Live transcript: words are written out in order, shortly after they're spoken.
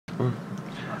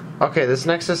Okay, this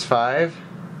Nexus 5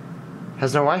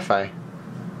 has no Wi-Fi.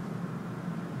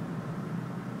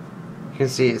 You can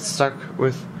see it's stuck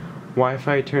with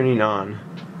Wi-Fi turning on.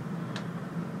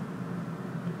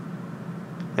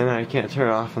 And I can't turn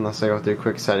it off unless I go through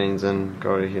quick settings and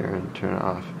go to here and turn it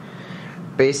off.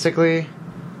 Basically,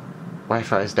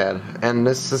 Wi-Fi is dead. And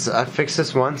this is, I fixed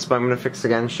this once, but I'm going to fix it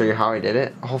again and show you how I did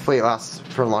it. Hopefully it lasts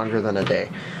for longer than a day.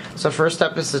 So first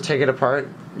step is to take it apart.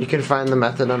 You can find the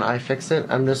method on iFixit.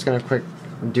 I'm just going to quick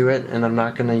do it, and I'm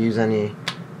not going to use any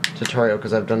tutorial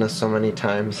because I've done this so many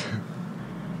times.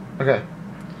 Okay.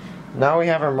 Now we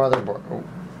have our motherboard. Oh.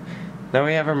 Now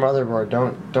we have our motherboard.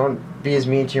 Don't be as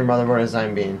mean to your motherboard as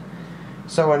I'm being.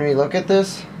 So when we look at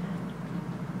this,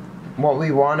 what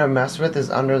we want to mess with is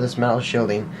under this metal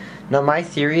shielding. Now my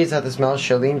theory is that this metal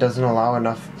shielding doesn't allow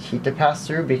enough heat to pass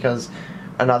through because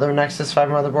another Nexus 5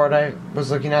 motherboard I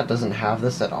was looking at doesn't have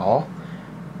this at all.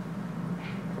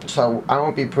 So I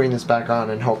won't be putting this back on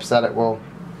in hopes that it will,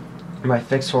 my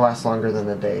fix will last longer than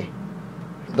a day.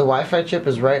 The Wi-Fi chip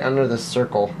is right under this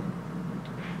circle,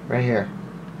 right here.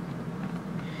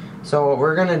 So what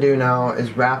we're gonna do now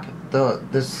is wrap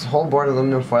this whole board in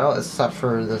aluminum foil except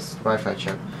for this Wi-Fi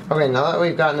chip. Okay, now that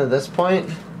we've gotten to this point,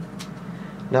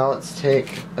 now let's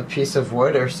take a piece of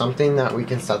wood or something that we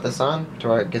can set this on to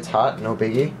where it gets hot, no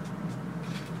biggie.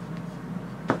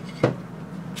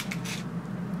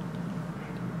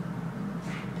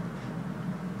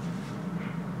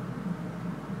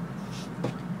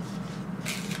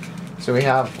 So we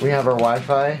have our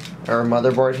Wi-Fi, our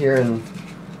motherboard here in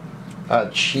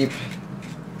cheap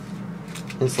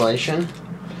insulation,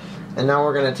 and now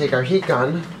we're going to take our heat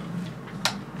gun,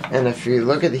 and if you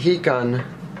look at the heat gun,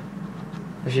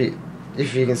 if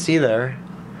you can see there,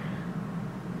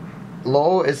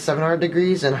 low is 700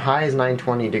 degrees and high is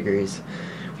 920 degrees.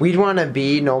 We'd want to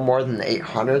be no more than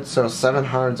 800, so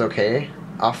 700 is okay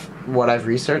off what I've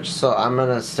researched, so I'm going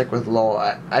to stick with low.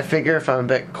 I figure if I'm a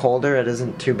bit colder it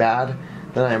isn't too bad,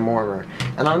 then I'm warmer.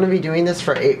 And I'm going to be doing this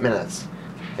for 8 minutes.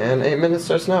 And 8 minutes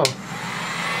starts now.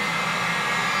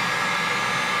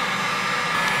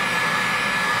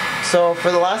 So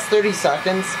for the last 30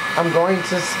 seconds, I'm going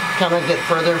to kind of get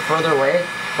further and further away.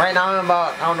 Right now I'm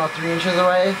about, I don't know, 3 inches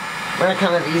away. I'm going to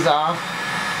kind of ease off,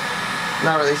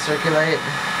 not really circulate.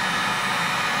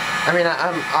 I mean,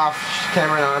 I'm off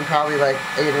camera now, I'm probably like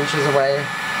 8 inches away.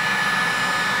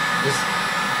 Just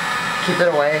keep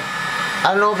it away.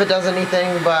 I don't know if it does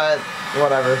anything, but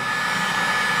whatever.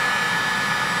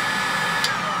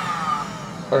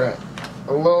 Okay,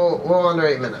 a little under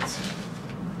 8 minutes.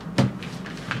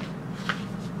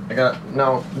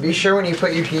 Now, be sure when you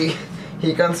put your heat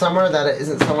gun somewhere that it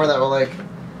isn't somewhere that will like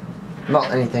melt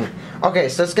anything. Okay,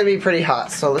 so it's gonna be pretty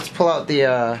hot. So let's pull out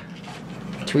the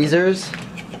tweezers.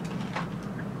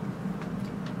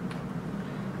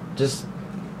 Just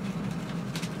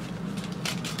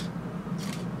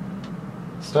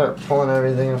start pulling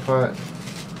everything apart.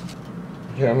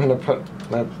 Here, I'm gonna put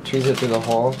my tweezer through the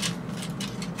hole.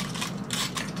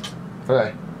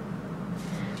 Okay.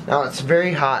 Now it's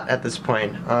very hot at this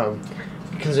point,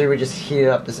 because we just heated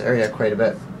up this area quite a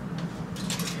bit.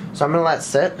 So I'm gonna let it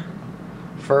sit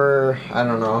for, I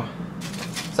don't know,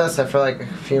 so that's it for like a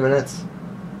few minutes.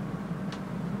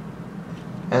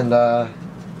 And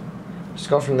just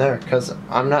go from there, because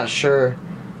I'm not sure,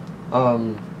 I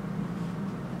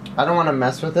don't want to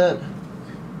mess with it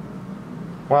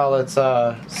while it's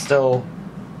still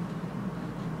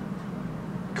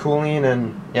cooling,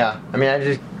 and yeah, I mean,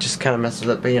 I just kind of messed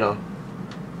with it, but you know,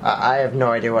 I have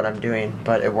no idea what I'm doing,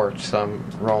 but it worked, so I'm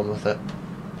rolling with it.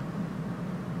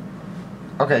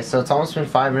 Okay, so it's almost been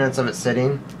 5 minutes of it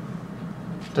sitting.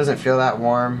 Doesn't feel that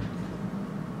warm.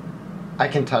 I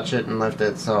can touch it and lift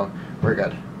it, so we're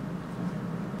good.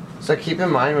 So keep in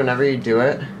mind, whenever you do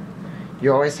it,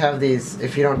 you always have these,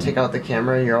 if you don't take out the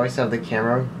camera, you always have the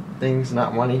camera things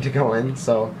not wanting to go in,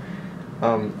 so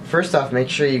first off, make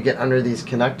sure you get under these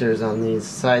connectors on these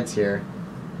sides here,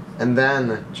 and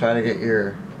then try to get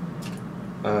your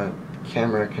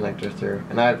camera connector through.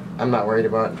 And I'm not worried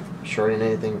about shorting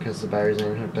anything because the batteries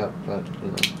aren't hooked up, but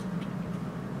you know.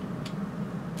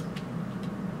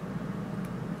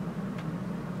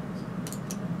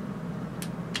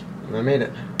 And I made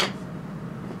it.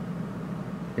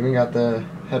 Even got the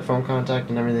headphone contact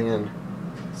and everything in.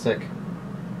 Sick.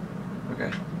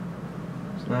 Okay.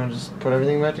 So now just put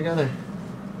everything back together.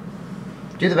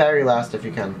 Do the battery last if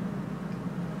you can.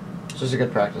 It's just a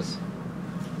good practice.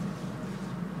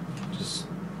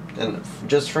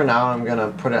 Just for now, I'm gonna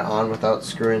put it on without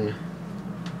screwing.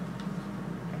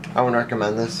 I wouldn't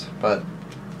recommend this, but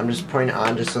I'm just putting it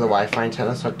on just so the Wi-Fi antenna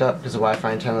is hooked up, because the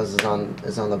Wi-Fi antenna is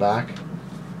on the back.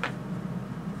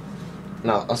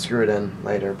 No, I'll screw it in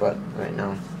later, but right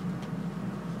now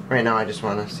I just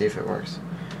want to see if it works.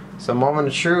 So moment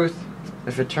of truth,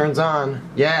 if it turns on,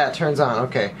 yeah, it turns on,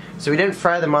 okay. So we didn't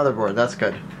fry the motherboard, that's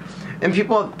good. And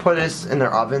people put this in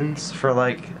their ovens for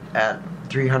like at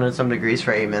 300 some degrees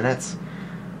for 8 minutes.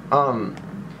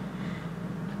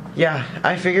 Yeah,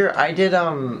 I figure I did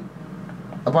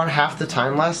about half the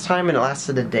time last time and it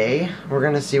lasted a day. We're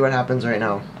gonna see what happens right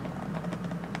now.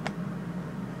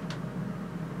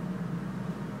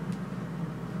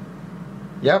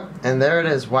 Yep, and there it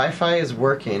is. Wi-Fi is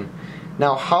working.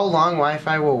 Now, how long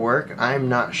Wi-Fi will work, I'm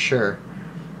not sure.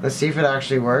 Let's see if it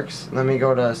actually works. Let me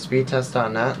go to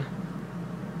speedtest.net.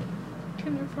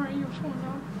 Can you fry your phone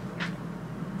off?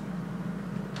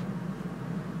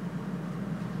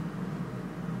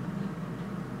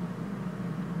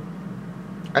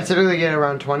 I typically get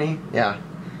around 20, yeah.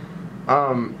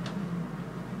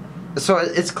 So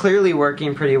it's clearly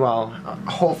working pretty well.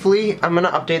 Hopefully, I'm gonna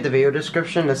update the video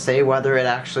description to say whether it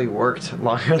actually worked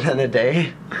longer than a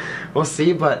day. We'll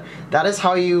see, but that is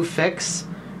how you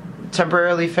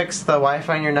temporarily fix the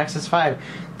Wi-Fi in your Nexus 5.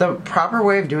 The proper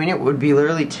way of doing it would be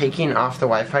literally taking off the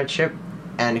Wi-Fi chip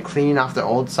and cleaning off the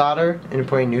old solder and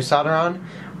putting new solder on,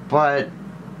 but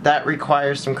that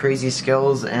requires some crazy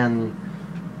skills, and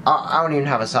I don't even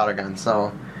have a solder gun,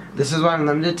 so this is what I'm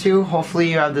limited to. Hopefully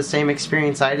you have the same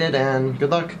experience I did, and good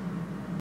luck.